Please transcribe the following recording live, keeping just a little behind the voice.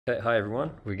Okay, hi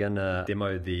everyone, we're going to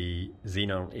demo the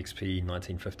Xenon XP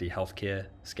 1950 healthcare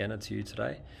scanner to you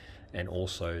today, and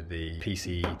also the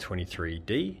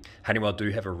PC23D. Honeywell do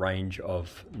have a range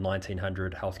of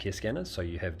 1900 healthcare scanners, so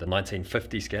you have the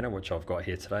 1950 scanner, which I've got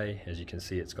here today. As you can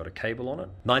see, it's got a cable on it.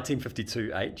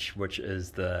 1952H, which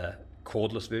is the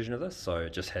cordless version of this, so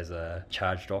it just has a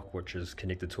charge dock which is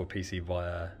connected to a PC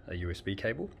via a USB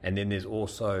cable. And then there's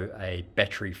also a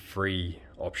battery-free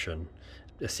option,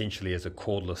 essentially as a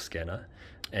cordless scanner,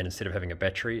 and instead of having a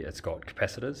battery, it's got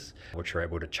capacitors which are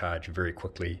able to charge very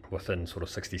quickly within sort of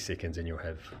 60 seconds, and you'll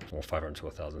have 500 to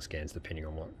 1,000 scans depending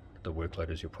on what the workload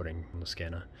is you're putting on the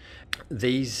scanner.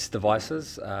 These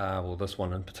devices, well, this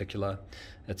one in particular,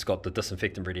 it's got the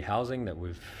disinfectant ready housing that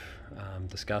we've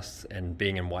discussed, and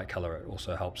being in white color, it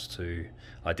also helps to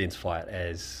identify it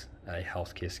as a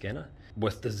healthcare scanner.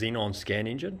 With the Xenon scan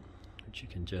engine, which you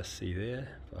can just see there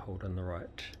if I hold in the right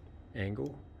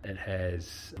angle, it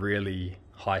has really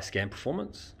high scan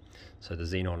performance. So the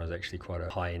Xenon is actually quite a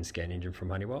high-end scan engine from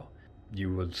Honeywell.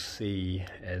 You will see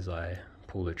as I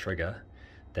pull the trigger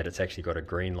that it's actually got a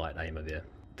green light aimer there.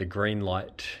 The green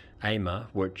light aimer,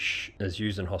 which is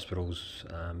used in hospitals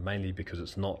mainly because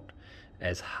it's not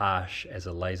as harsh as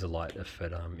a laser light if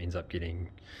it ends up getting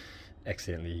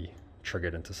accidentally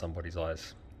triggered into somebody's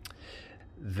eyes.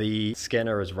 The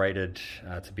scanner is rated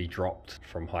to be dropped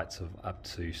from heights of up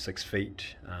to 6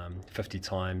 feet, 50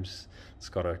 times. It's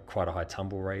got quite a high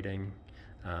tumble rating,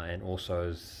 and also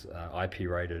is IP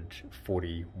rated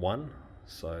 41,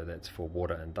 so that's for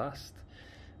water and dust.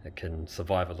 It can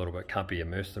survive a little bit, can't be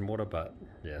immersed in water, but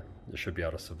yeah, it should be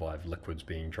able to survive liquids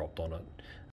being dropped on it,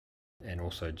 and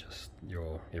also just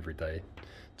your everyday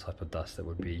type of dust that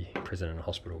would be present in a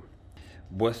hospital.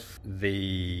 With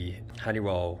the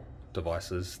Honeywell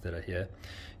devices that are here,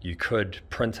 you could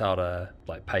print out a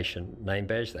patient name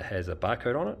badge that has a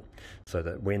barcode on it, so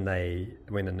that when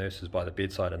the nurse is by the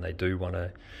bedside and they do want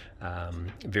to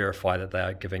verify that they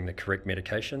are giving the correct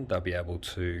medication, they'll be able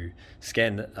to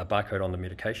scan a barcode on the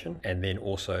medication and then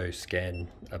also scan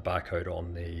a barcode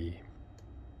on the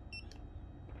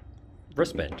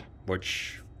wristband,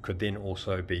 which could then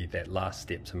also be that last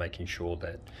step to making sure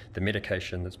that the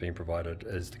medication that's being provided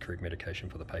is the correct medication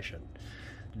for the patient.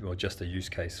 Well, just a use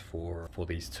case for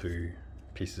these two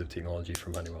pieces of technology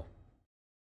from Honeywell.